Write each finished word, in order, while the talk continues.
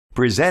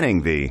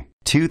Presenting the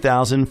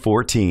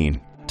 2014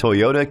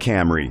 Toyota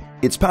Camry.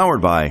 It's powered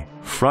by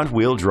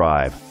front-wheel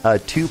drive, a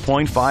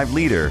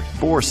 2.5-liter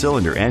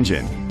four-cylinder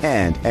engine,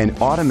 and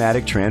an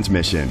automatic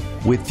transmission.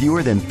 With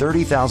fewer than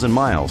 30,000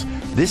 miles,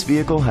 this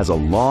vehicle has a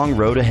long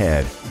road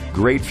ahead.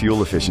 Great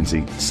fuel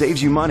efficiency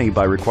saves you money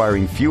by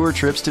requiring fewer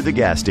trips to the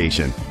gas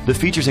station. The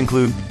features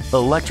include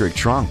electric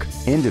trunk,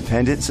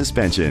 independent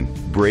suspension,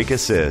 brake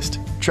assist,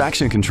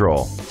 traction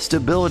control,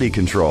 stability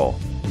control,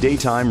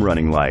 daytime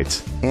running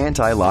lights,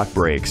 anti-lock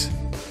brakes.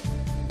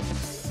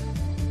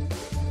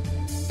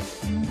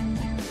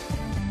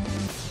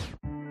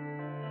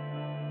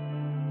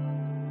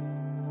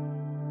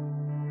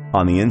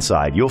 On the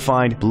inside, you'll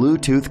find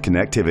Bluetooth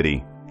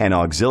connectivity, an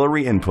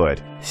auxiliary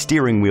input,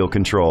 steering wheel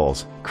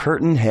controls,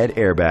 curtain head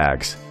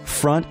airbags,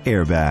 front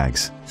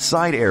airbags,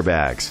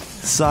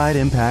 side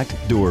impact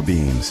door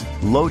beams,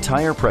 low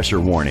tire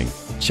pressure warning,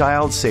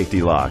 child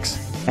safety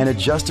locks, an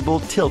adjustable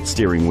tilt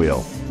steering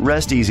wheel.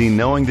 Rest easy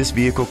knowing this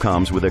vehicle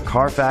comes with a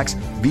Carfax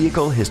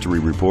Vehicle History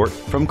Report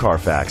from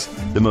Carfax,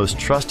 the most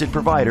trusted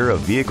provider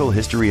of vehicle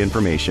history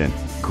information.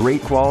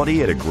 Great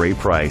quality at a great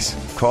price.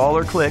 Call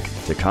or click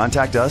to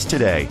contact us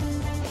today.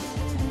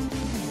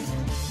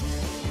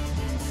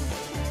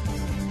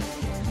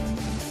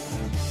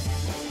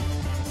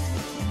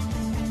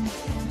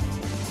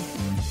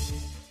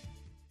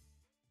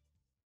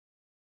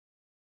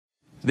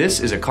 This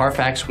is a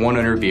Carfax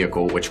one-owner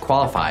vehicle which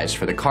qualifies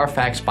for the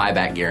Carfax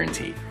buyback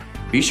guarantee.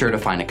 Be sure to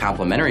find a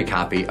complimentary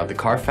copy of the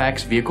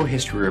Carfax Vehicle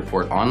History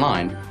Report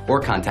online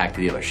or contact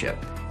the dealership.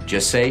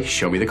 Just say,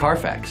 "Show me the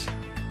Carfax."